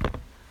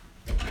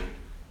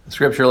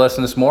Scripture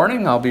lesson this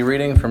morning, I'll be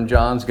reading from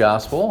John's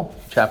Gospel,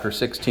 chapter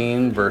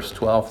 16, verse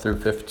 12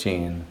 through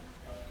 15.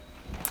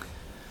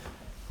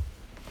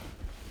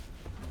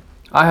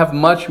 I have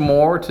much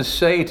more to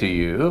say to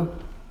you,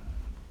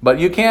 but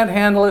you can't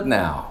handle it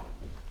now.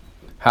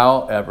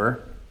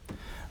 However,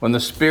 when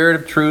the Spirit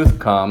of truth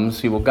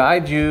comes, He will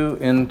guide you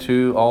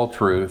into all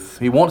truth.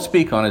 He won't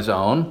speak on His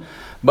own,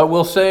 but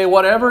will say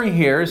whatever He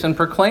hears and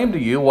proclaim to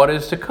you what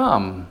is to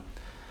come.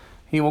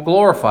 He will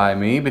glorify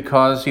me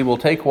because He will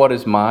take what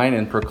is mine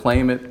and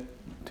proclaim it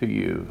to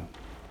you.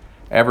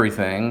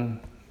 Everything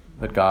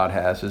that God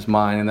has is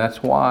mine, and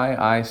that's why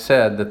I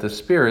said that the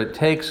Spirit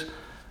takes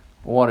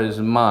what is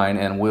mine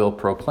and will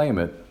proclaim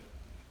it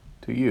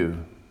to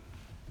you.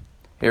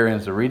 Here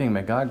ends the reading.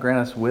 May God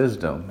grant us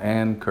wisdom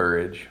and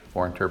courage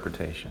for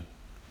interpretation.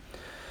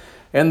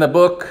 In the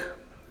book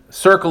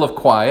Circle of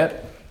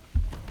Quiet,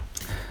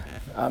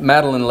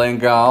 Madeleine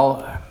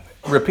L'Engle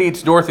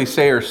repeats Dorothy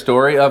Sayers'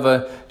 story of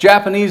a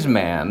Japanese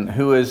man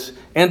who is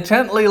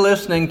intently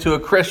listening to a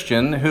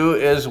Christian who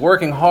is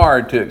working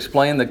hard to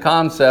explain the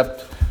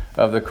concept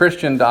of the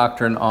Christian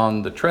doctrine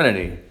on the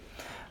Trinity.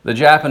 The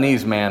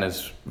Japanese man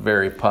is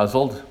very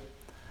puzzled.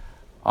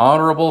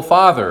 Honorable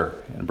Father,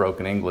 in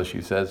broken English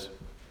he says,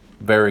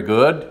 very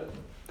good.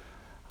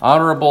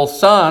 Honorable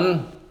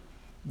Son,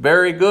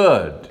 very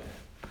good.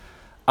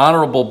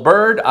 Honorable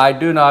Bird, I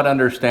do not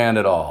understand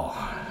at all.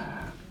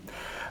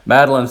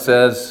 Madeleine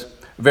says,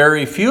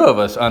 very few of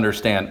us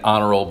understand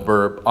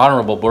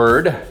honorable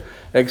bird,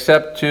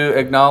 except to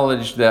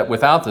acknowledge that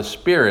without the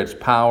Spirit's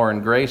power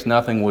and grace,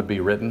 nothing would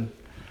be written,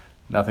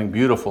 nothing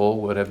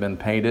beautiful would have been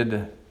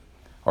painted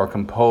or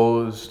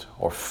composed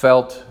or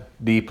felt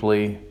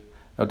deeply.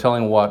 No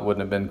telling what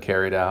wouldn't have been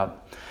carried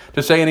out.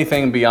 To say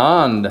anything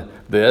beyond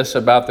this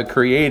about the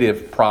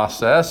creative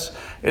process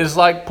is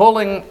like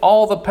pulling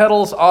all the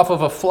petals off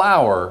of a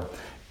flower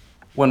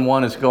when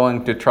one is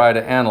going to try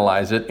to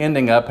analyze it,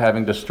 ending up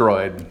having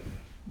destroyed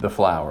the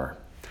flower.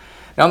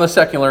 Now, on the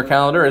secular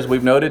calendar, as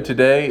we've noted,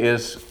 today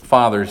is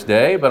Father's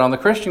Day, but on the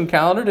Christian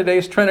calendar, today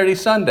is Trinity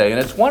Sunday, and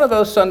it's one of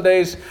those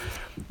Sundays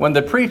when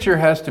the preacher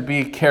has to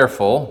be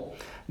careful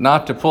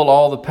not to pull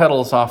all the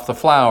petals off the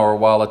flower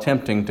while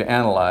attempting to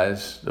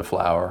analyze the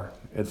flower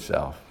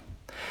itself.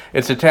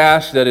 It's a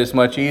task that is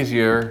much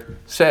easier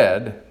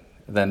said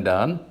than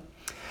done.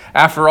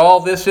 After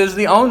all, this is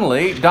the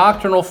only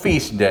doctrinal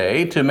feast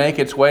day to make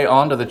its way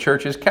onto the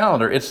church's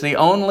calendar. It's the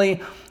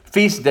only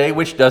feast day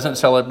which doesn't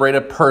celebrate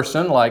a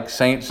person like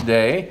Saints'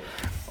 Day,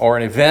 or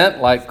an event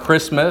like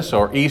Christmas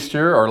or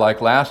Easter, or like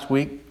last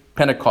week,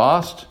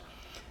 Pentecost,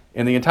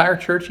 in the entire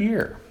church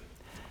year.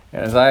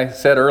 And as I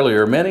said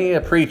earlier, many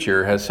a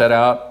preacher has set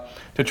out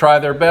to try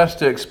their best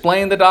to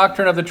explain the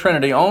doctrine of the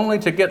Trinity, only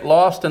to get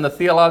lost in the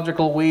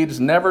theological weeds,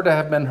 never to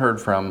have been heard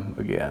from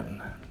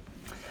again.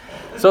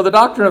 So the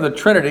doctrine of the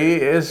Trinity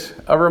is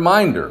a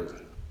reminder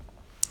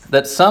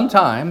that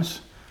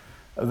sometimes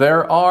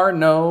there are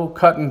no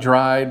cut and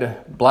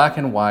dried, black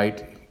and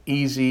white,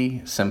 easy,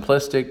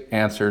 simplistic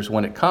answers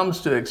when it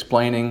comes to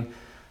explaining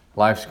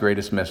life's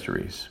greatest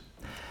mysteries.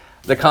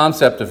 The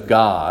concept of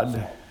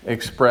God,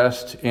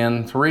 expressed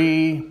in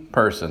three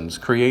persons,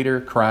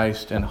 Creator,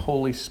 Christ, and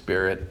Holy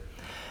Spirit,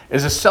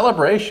 is a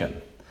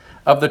celebration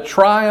of the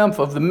triumph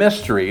of the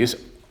mysteries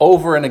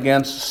over and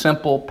against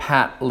simple,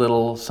 pat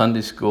little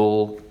Sunday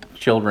school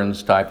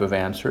children's type of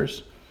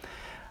answers.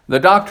 The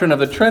doctrine of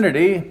the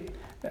Trinity,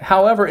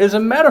 however, is a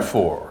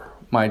metaphor,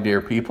 my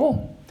dear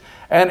people.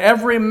 And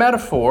every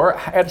metaphor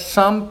at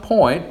some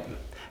point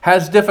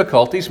has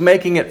difficulties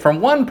making it from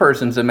one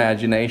person's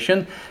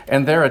imagination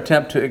and their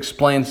attempt to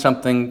explain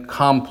something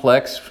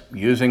complex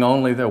using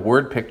only the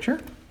word picture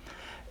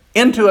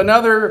into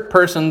another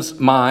person's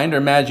mind or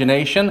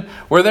imagination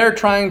where they're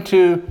trying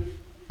to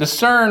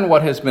discern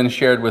what has been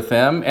shared with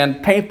them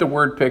and paint the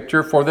word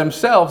picture for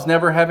themselves,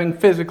 never having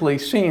physically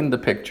seen the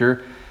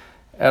picture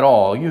at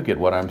all. You get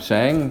what I'm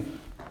saying.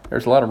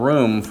 There's a lot of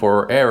room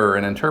for error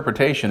and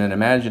interpretation and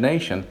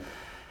imagination.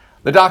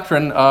 The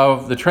doctrine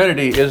of the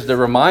Trinity is the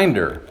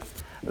reminder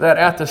that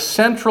at the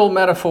central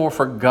metaphor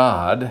for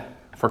God,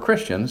 for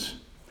Christians,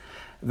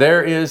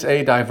 there is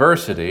a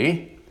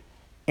diversity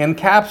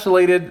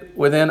encapsulated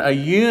within a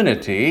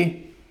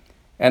unity,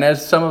 and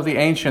as some of the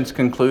ancients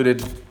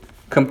concluded,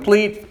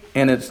 complete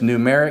in its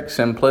numeric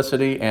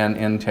simplicity and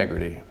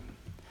integrity.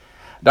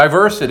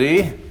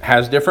 Diversity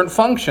has different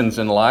functions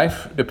in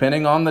life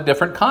depending on the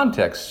different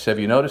contexts. Have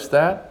you noticed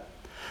that?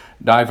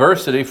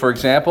 Diversity, for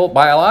example,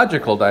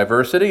 biological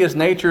diversity is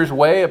nature's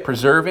way of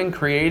preserving,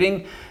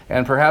 creating,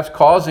 and perhaps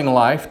causing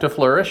life to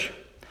flourish.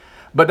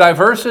 But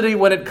diversity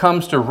when it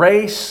comes to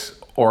race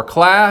or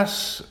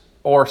class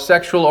or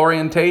sexual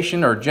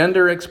orientation or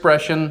gender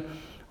expression,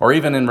 or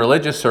even in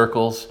religious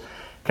circles,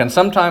 can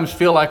sometimes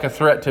feel like a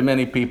threat to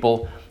many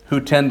people who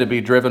tend to be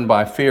driven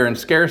by fear and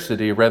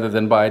scarcity rather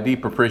than by a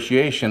deep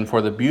appreciation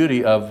for the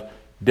beauty of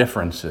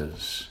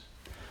differences.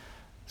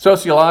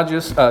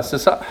 Sociologists,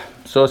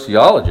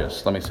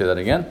 let me say that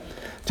again,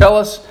 tell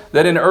us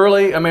that in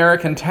early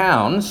American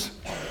towns,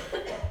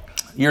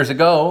 years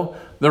ago,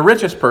 the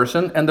richest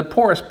person and the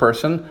poorest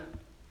person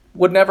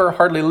would never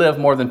hardly live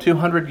more than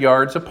 200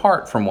 yards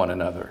apart from one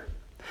another.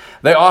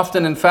 They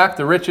often, in fact,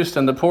 the richest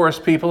and the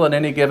poorest people in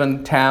any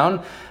given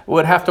town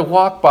would have to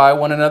walk by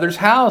one another's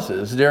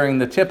houses during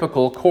the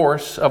typical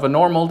course of a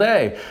normal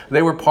day.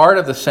 They were part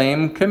of the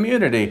same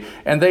community,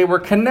 and they were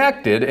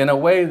connected in a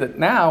way that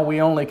now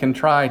we only can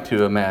try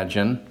to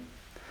imagine.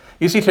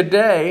 You see,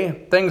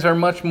 today, things are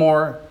much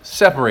more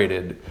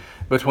separated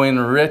between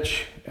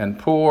rich and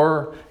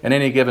poor in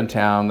any given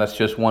town. That's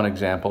just one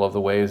example of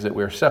the ways that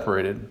we're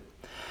separated.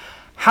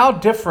 How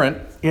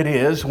different it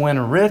is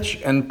when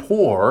rich and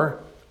poor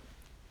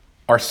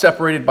are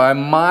separated by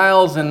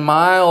miles and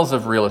miles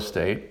of real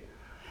estate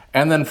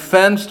and then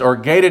fenced or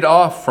gated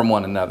off from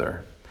one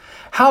another.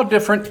 How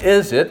different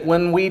is it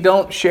when we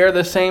don't share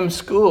the same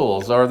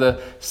schools or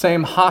the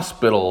same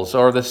hospitals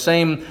or the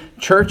same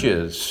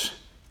churches?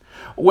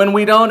 When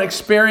we don't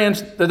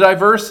experience the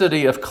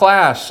diversity of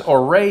class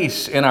or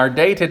race in our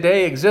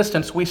day-to-day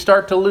existence, we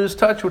start to lose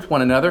touch with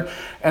one another,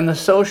 and the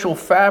social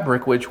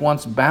fabric which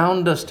once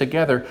bound us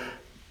together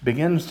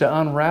begins to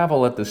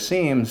unravel at the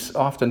seams,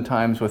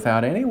 oftentimes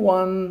without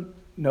anyone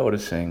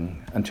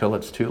noticing until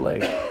it's too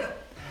late.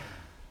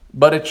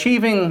 But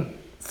achieving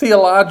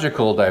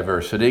theological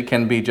diversity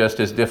can be just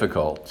as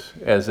difficult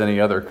as any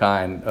other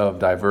kind of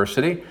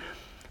diversity.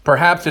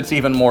 Perhaps it's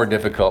even more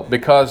difficult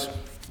because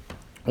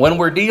when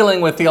we're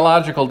dealing with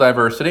theological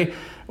diversity,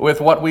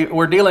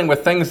 we're dealing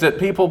with things that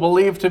people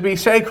believe to be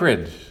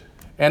sacred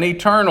and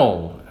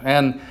eternal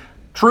and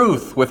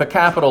truth with a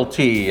capital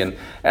T, and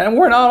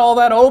we're not all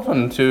that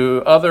open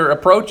to other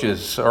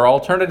approaches or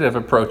alternative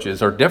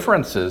approaches or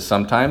differences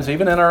sometimes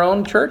even in our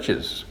own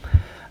churches.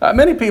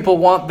 Many people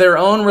want their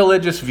own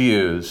religious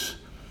views,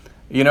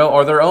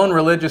 or their own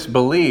religious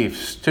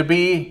beliefs to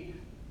be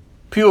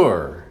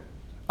pure,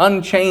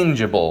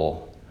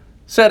 unchangeable,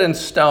 set in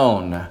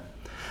stone.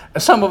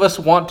 Some of us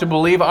want to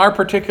believe our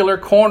particular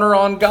corner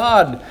on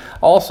God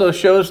also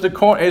is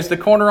the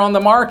corner on the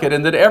market,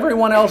 and that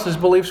everyone else's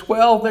beliefs,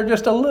 they're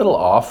just a little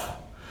off,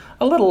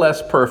 a little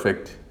less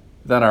perfect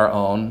than our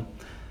own.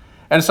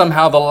 And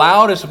somehow the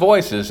loudest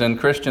voices in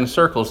Christian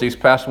circles these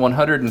past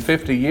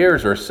 150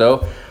 years or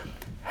so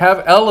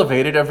have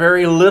elevated a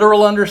very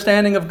literal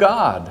understanding of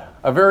God,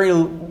 a very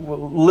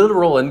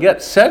literal and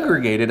yet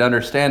segregated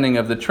understanding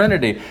of the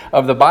Trinity,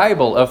 of the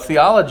Bible, of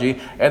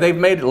theology, and they've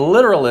made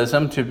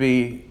literalism to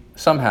be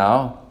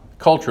somehow,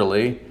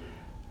 culturally,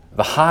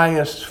 the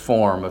highest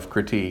form of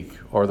critique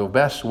or the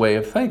best way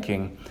of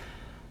thinking,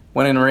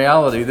 when in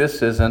reality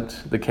this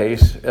isn't the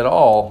case at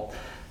all.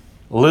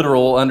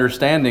 Literal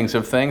understandings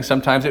of things,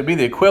 sometimes it would be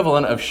the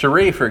equivalent of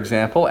Cherie, for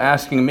example,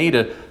 asking me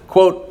to,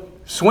 quote,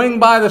 swing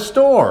by the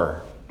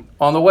store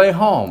on the way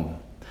home.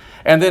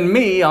 And then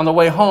me, on the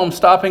way home,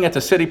 stopping at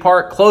the city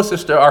park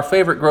closest to our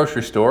favorite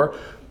grocery store,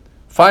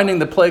 finding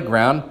the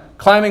playground,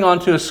 climbing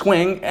onto a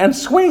swing and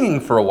swinging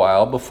for a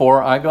while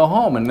before I go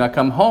home. And I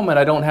come home and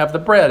I don't have the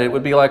bread. It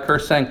would be like her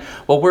saying,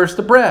 where's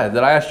the bread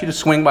that I asked you to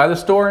swing by the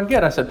store and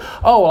get? I said,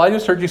 I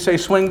just heard you say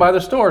swing by the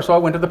store, so I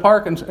went to the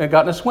park and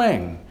got in a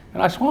swing.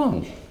 And I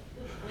swung.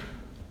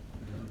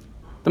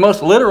 The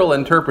most literal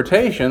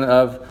interpretation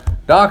of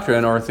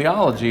doctrine or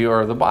theology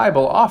or the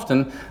Bible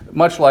often,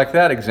 much like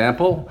that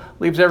example,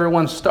 leaves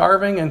everyone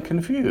starving and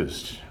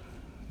confused,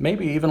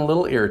 maybe even a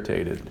little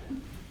irritated.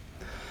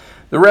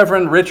 The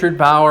Reverend Richard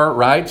Bauer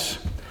writes,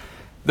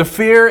 "The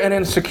fear and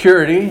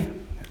insecurity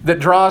that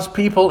draws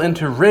people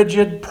into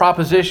rigid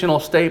propositional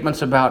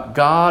statements about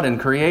God and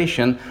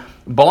creation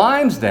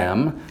blinds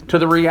them to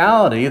the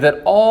reality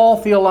that all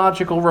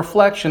theological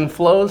reflection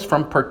flows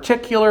from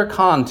particular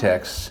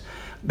contexts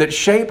that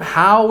shape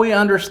how we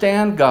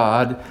understand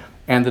God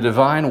and the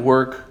divine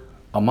work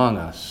among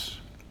us."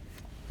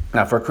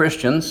 Now, for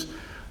Christians,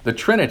 the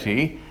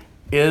Trinity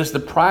is the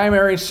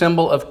primary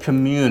symbol of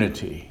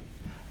community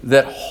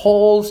that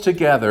holds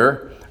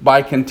together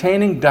by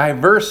containing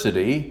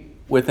diversity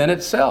within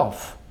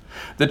itself.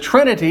 The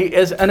Trinity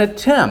is an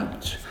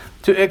attempt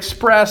to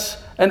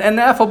express an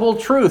ineffable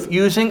truth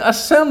using a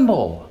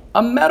symbol,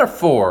 a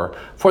metaphor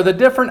for the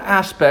different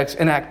aspects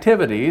and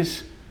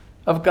activities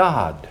of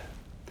God.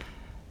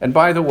 And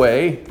by the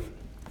way,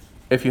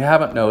 if you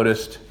haven't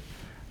noticed,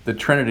 the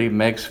Trinity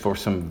makes for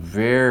some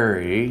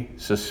very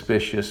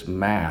suspicious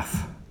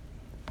math.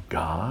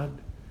 God?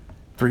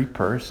 3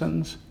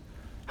 persons?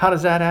 How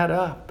does that add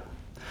up?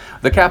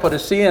 The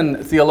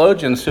Cappadocian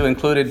theologians, who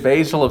included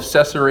Basil of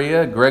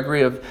Caesarea,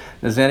 Gregory of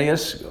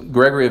Nazianzus,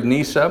 Gregory of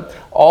Nyssa,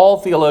 all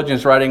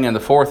theologians writing in the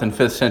 4th and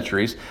 5th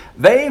centuries,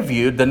 they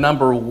viewed the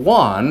number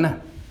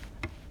 1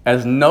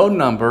 as no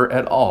number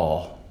at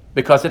all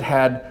because it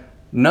had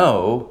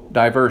no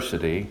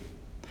diversity.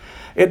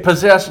 It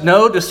possessed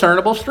no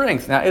discernible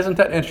strength. Now, isn't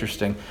that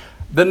interesting?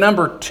 The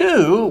number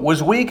 2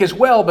 was weak as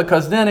well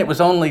because then it was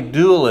only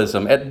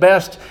dualism. At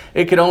best,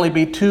 it could only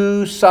be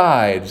 2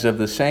 sides of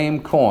the same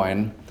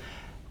coin.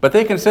 But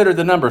they considered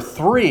the number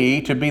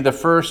 3 to be the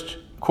first,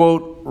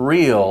 quote,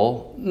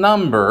 real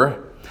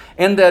number,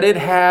 in that it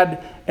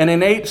had an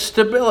innate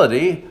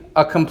stability,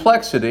 a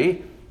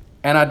complexity,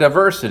 and a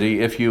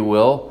diversity, if you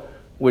will,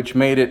 which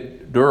made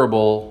it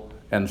durable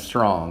and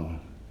strong.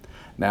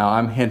 Now,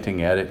 I'm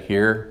hinting at it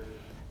here,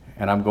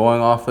 and I'm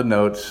going off the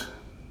notes.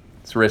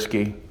 It's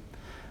risky.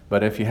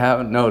 But if you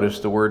haven't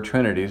noticed, the word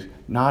Trinity is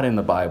not in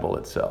the Bible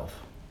itself.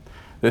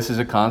 This is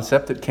a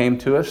concept that came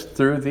to us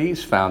through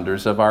these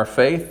founders of our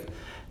faith,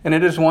 and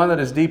it is one that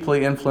has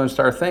deeply influenced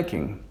our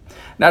thinking.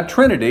 Now,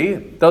 Trinity,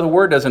 though the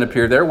word doesn't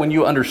appear there, when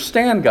you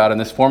understand God in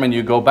this form and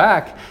you go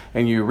back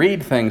and you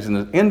read things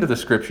into the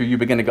Scripture, you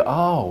begin to go,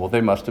 oh, well,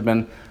 they must have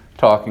been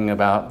talking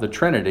about the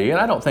Trinity. And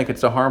I don't think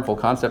it's a harmful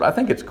concept. I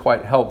think it's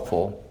quite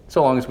helpful,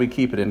 so long as we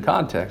keep it in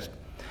context.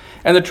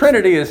 And the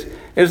Trinity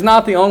is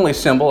not the only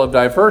symbol of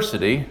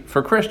diversity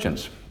for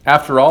Christians.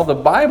 After all, the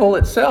Bible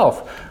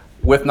itself,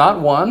 with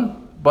not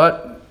one,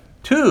 but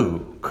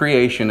 2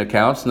 creation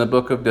accounts in the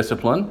book of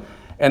Discipline,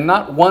 and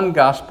not one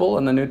gospel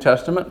in the New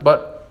Testament,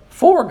 but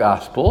 4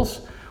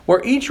 gospels,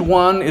 where each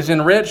one is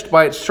enriched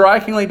by its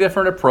strikingly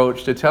different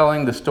approach to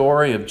telling the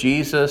story of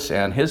Jesus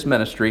and his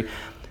ministry,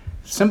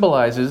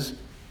 symbolizes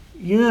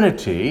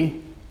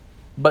unity,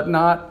 but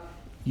not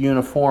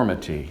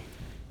uniformity.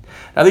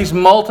 Now, these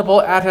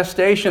multiple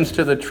attestations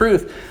to the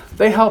truth,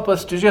 they help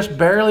us to just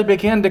barely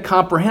begin to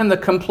comprehend the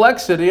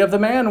complexity of the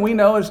man we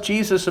know as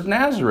Jesus of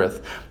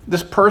Nazareth,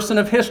 this person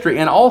of history,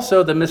 and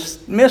also the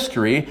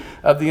mystery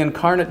of the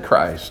incarnate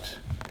Christ.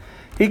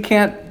 He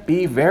can't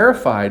be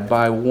verified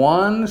by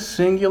one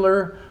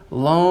singular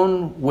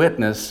lone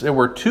witness. There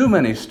were too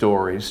many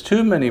stories,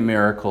 too many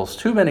miracles,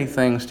 too many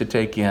things to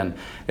take in.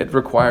 It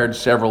required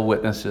several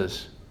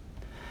witnesses,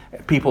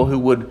 people who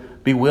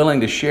would be willing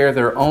to share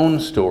their own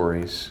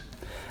stories.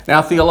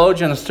 Now,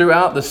 theologians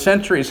throughout the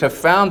centuries have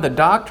found the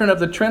doctrine of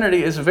the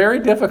Trinity is very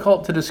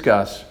difficult to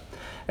discuss.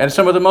 And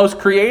some of the most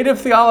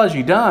creative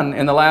theology done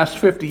in the last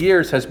 50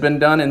 years has been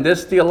done in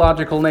this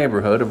theological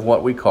neighborhood of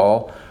what we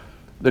call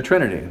the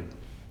Trinity.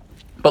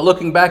 But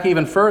looking back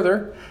even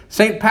further,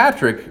 St.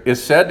 Patrick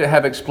is said to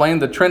have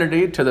explained the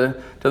Trinity to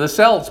the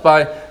Celts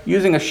by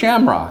using a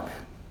shamrock.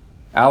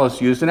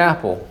 Alice used an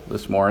apple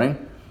this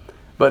morning,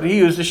 but he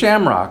used a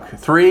shamrock.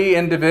 3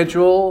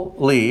 individual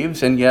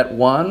leaves and yet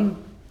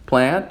one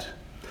plant.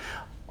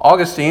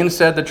 Augustine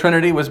said the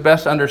Trinity was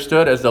best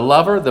understood as the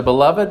lover, the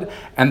beloved,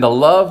 and the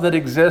love that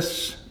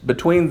exists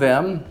between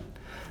them.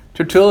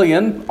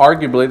 Tertullian,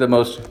 arguably the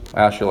most,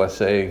 shall I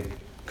say,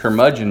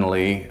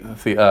 curmudgeonly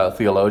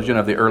theologian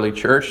of the early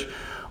church,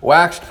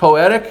 waxed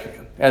poetic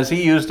as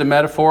he used the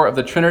metaphor of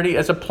the Trinity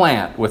as a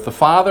plant, with the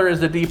Father as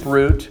the deep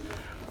root,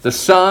 the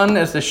Son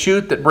as the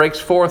shoot that breaks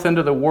forth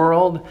into the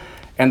world,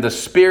 and the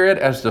Spirit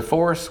as the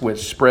force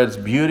which spreads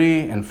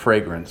beauty and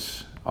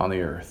fragrance on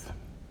the earth.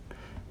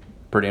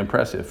 Pretty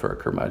impressive for a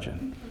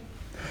curmudgeon.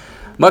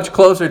 Much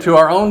closer to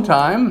our own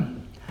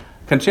time,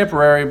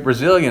 contemporary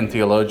Brazilian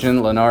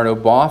theologian Leonardo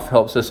Boff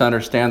helps us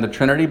understand the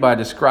Trinity by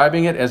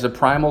describing it as a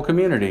primal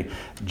community,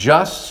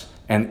 just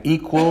and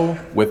equal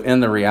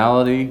within the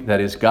reality that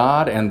is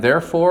God, and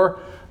therefore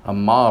a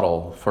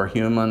model for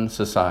human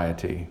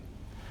society.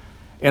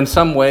 In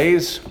some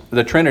ways,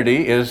 the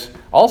Trinity is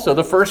also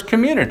the first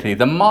community,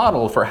 the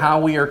model for how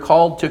we are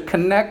called to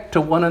connect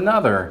to one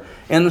another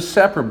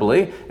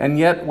inseparably, and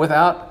yet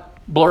without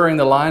blurring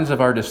the lines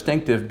of our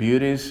distinctive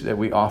beauties that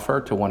we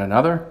offer to one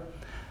another,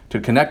 to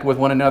connect with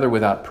one another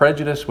without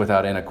prejudice,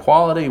 without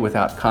inequality,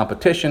 without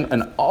competition,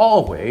 and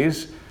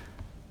always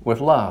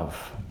with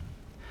love.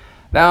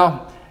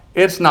 Now,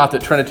 it's not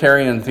that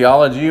Trinitarian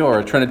theology or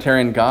a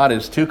Trinitarian God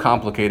is too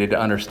complicated to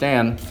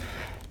understand.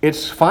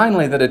 It's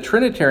finally that a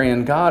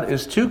Trinitarian God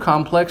is too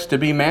complex to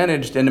be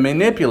managed and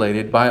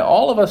manipulated by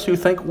all of us who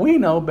think we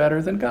know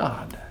better than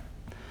God.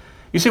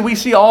 You see, we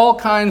see all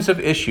kinds of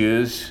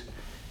issues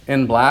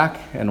in black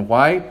and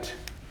white,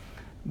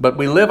 but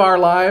we live our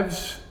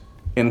lives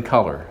in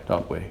color,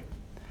 don't we?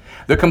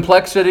 The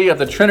complexity of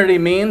the Trinity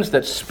means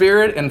that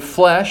spirit and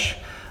flesh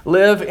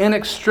live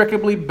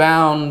inextricably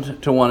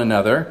bound to one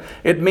another.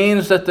 It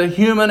means that the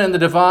human and the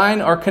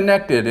divine are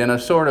connected in a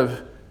sort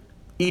of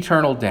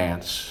eternal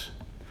dance.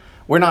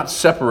 We're not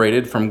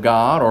separated from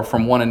God or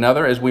from one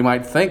another as we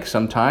might think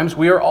sometimes.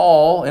 We are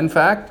all, in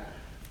fact,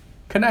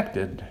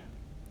 connected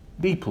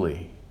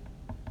deeply,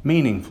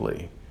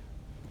 meaningfully,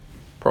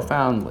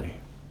 profoundly.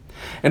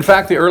 In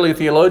fact, the early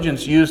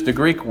theologians used the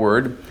Greek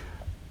word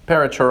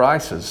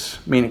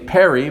perichoresis, meaning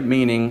peri,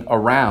 meaning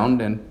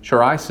around, and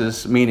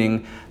choresis,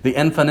 meaning the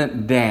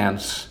infinite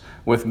dance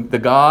with the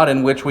God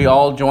in which we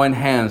all join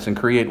hands and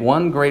create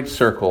one great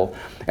circle.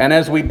 And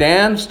as we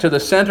dance to the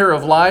center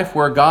of life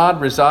where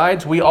God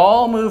resides, we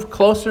all move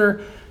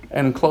closer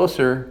and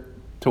closer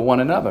to one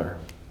another.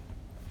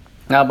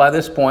 Now, by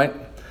this point,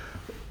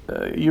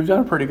 you've done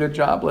a pretty good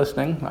job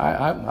listening.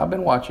 I've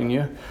been watching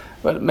you.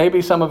 But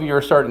maybe some of you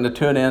are starting to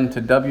tune in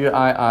to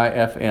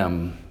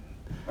WIIFM.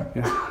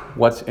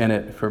 What's in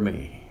it for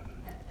me?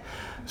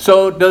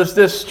 So does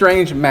this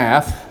strange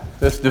math,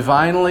 this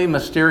divinely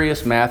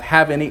mysterious math,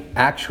 have any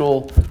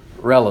actual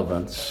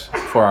relevance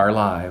for our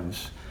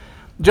lives?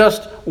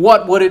 Just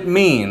what would it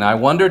mean, I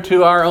wonder,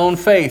 to our own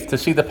faith to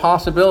see the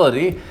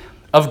possibility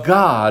of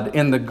God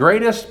in the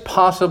greatest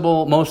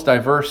possible, most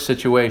diverse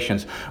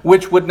situations,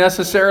 which would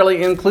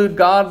necessarily include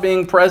God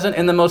being present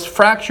in the most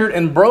fractured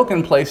and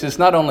broken places,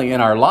 not only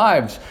in our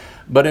lives,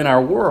 but in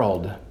our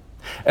world.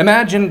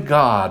 Imagine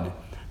God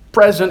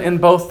present in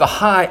both the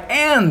high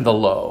and the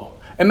low.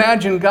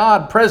 Imagine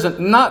God present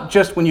not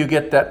just when you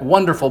get that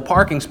wonderful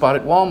parking spot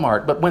at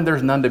Walmart, but when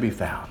there's none to be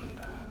found.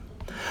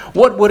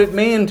 What would it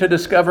mean to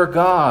discover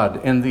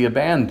God in the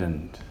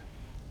abandoned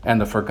and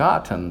the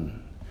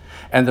forgotten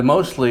and the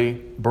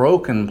mostly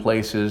broken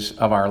places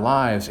of our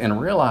lives, and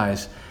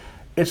realize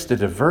it's the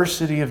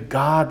diversity of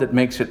God that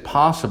makes it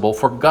possible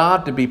for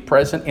God to be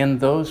present in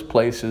those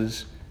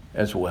places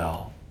as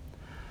well?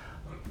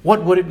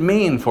 What would it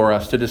mean for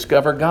us to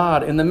discover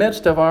God in the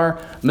midst of our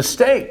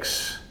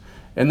mistakes,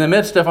 in the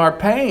midst of our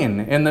pain,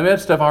 in the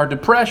midst of our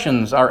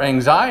depressions, our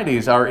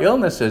anxieties, our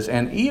illnesses,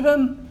 and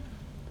even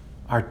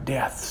our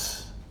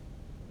deaths?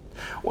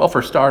 Well,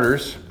 for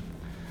starters,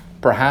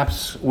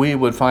 perhaps we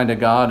would find a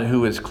God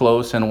who is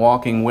close and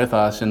walking with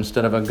us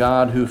instead of a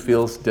God who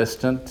feels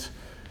distant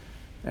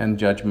and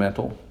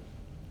judgmental.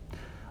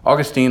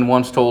 Augustine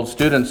once told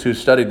students who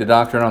studied the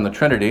doctrine on the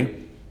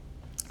Trinity,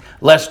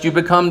 "Lest you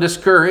become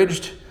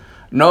discouraged,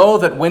 know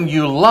that when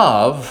you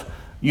love,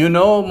 you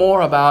know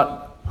more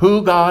about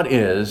who God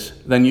is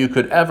than you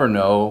could ever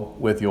know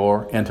with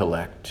your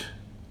intellect."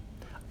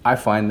 I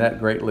find that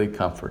greatly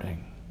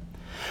comforting.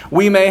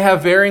 We may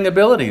have varying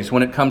abilities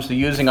when it comes to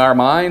using our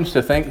minds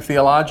to think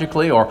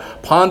theologically or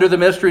ponder the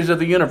mysteries of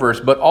the universe,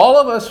 but all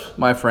of us,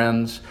 my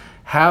friends,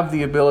 have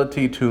the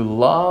ability to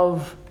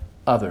love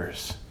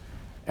others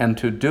and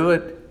to do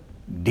it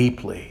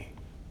deeply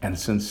and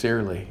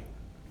sincerely.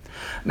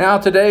 Now,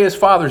 today is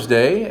Father's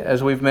Day,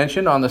 as we've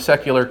mentioned, on the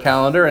secular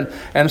calendar,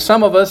 and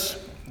some of us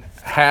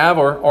have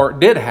or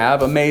did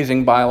have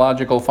amazing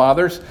biological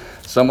fathers.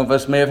 Some of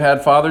us may have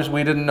had fathers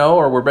we didn't know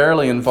or were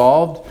barely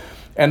involved.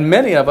 And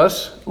many of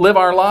us live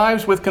our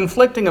lives with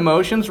conflicting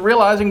emotions,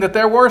 realizing that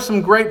there were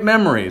some great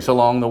memories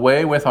along the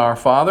way with our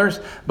fathers,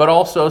 but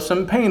also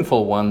some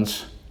painful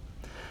ones.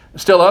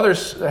 Still,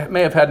 others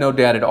may have had no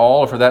dad at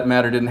all, or for that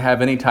matter, didn't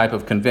have any type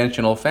of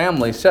conventional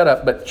family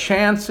setup. But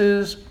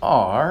chances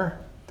are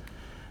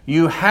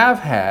you have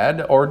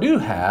had or do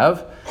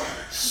have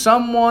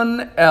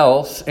someone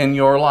else in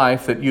your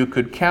life that you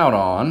could count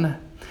on,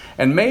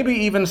 and maybe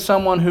even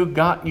someone who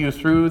got you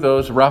through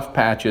those rough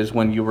patches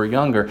when you were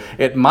younger.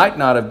 It might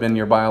not have been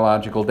your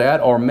biological dad,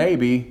 or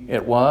maybe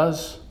it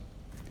was.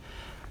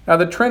 Now,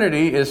 the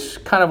Trinity is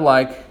kind of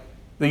like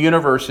the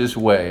universe's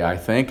way, I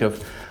think,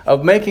 of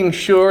making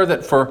sure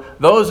that for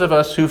those of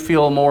us who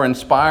feel more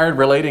inspired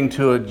relating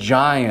to a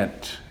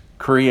giant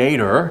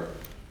creator,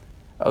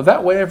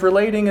 that way of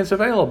relating is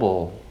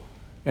available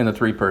in the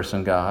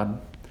three-person God.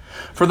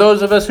 For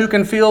those of us who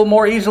can feel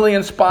more easily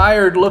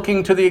inspired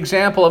looking to the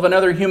example of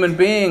another human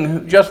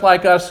being just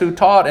like us who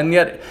taught and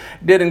yet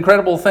did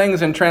incredible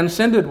things and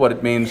transcended what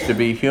it means to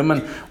be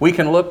human, we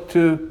can look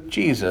to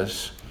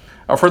Jesus.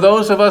 Or for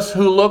those of us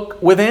who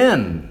look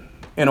within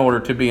in order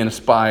to be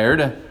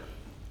inspired,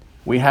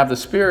 we have the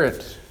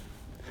Spirit.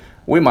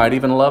 We might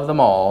even love them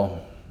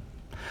all.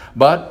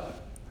 But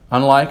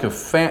unlike a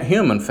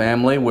human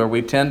family where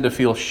we tend to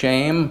feel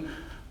shame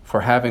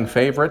for having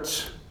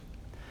favorites,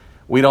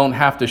 we don't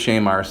have to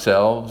shame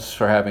ourselves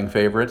for having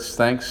favorites,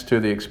 thanks to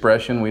the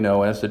expression we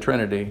know as the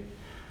Trinity.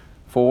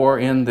 For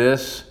in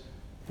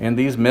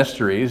these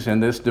mysteries, in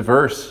this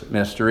diverse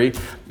mystery,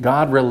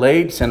 God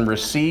relates and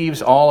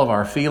receives all of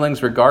our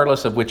feelings,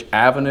 regardless of which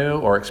avenue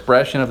or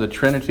expression of the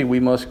Trinity we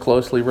most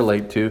closely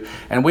relate to.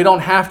 And we don't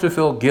have to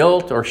feel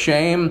guilt or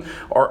shame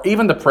or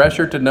even the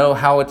pressure to know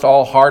how it's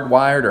all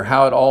hardwired or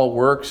how it all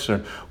works or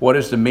what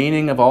is the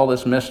meaning of all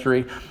this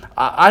mystery.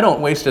 I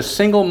don't waste a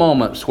single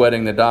moment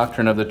sweating the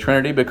doctrine of the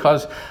Trinity,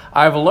 because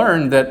I've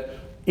learned that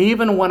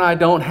even when I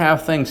don't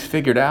have things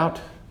figured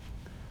out,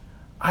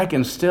 I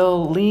can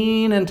still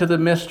lean into the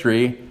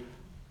mystery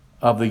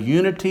of the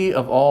unity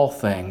of all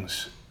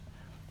things,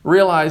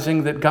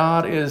 realizing that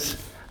God is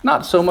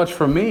not so much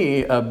for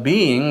me a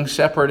being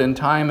separate in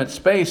time and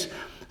space,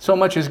 so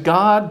much as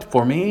God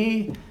for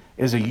me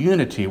is a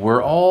unity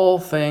where all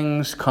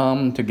things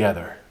come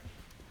together.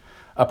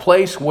 A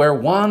place where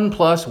 1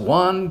 +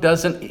 1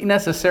 doesn't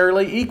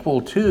necessarily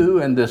equal 2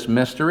 in this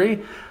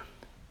mystery.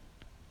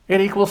 It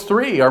equals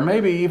 3 or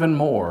maybe even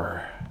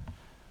more.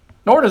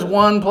 Nor does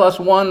 1 +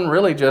 1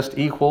 really just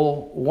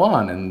equal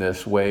 1 in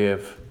this way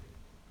of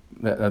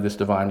this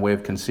divine way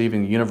of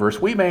conceiving the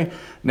universe. We may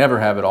never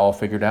have it all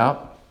figured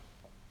out,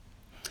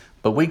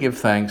 but we give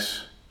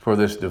thanks for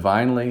this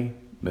divinely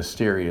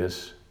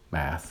mysterious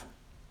math.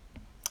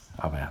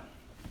 Amen.